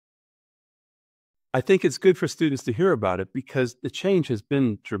I think it's good for students to hear about it because the change has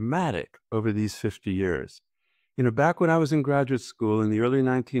been dramatic over these 50 years. You know, back when I was in graduate school in the early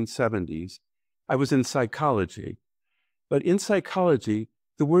 1970s, I was in psychology. But in psychology,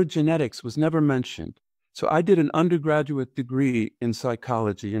 the word genetics was never mentioned. So I did an undergraduate degree in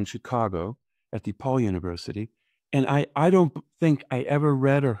psychology in Chicago at DePaul University. And I don't think I ever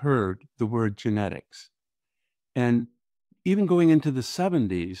read or heard the word genetics. And even going into the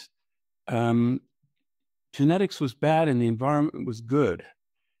 70s, um, genetics was bad and the environment was good.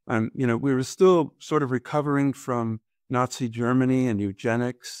 You know, we were still sort of recovering from Nazi Germany and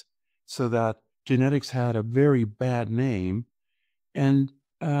eugenics, so that genetics had a very bad name. And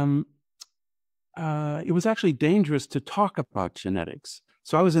um, it was actually dangerous to talk about genetics.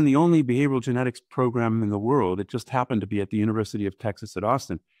 So I was in the only behavioral genetics program in the world. It just happened to be at the University of Texas at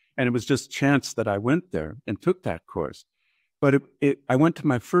Austin. And it was just chance that I went there and took that course. But I went to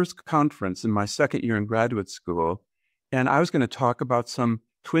my first conference in my second year in graduate school, and I was going to talk about some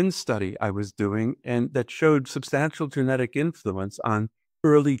twin study I was doing and that showed substantial genetic influence on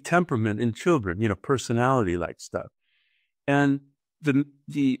early temperament in children, you know, personality like stuff. And the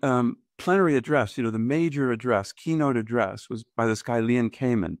plenary address, you know, the major address, keynote address was by this guy, Leon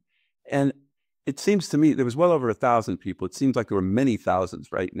Kamen. And it seems to me there was well over 1,000 people. It seems like there were many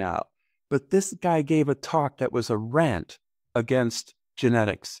thousands right now. But this guy gave a talk that was a rant against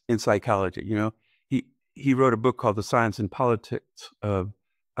genetics in psychology. You know, he wrote a book called The Science and Politics of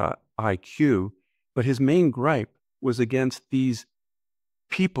IQ, but his main gripe was against these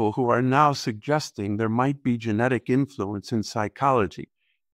people who are now suggesting there might be genetic influence in psychology.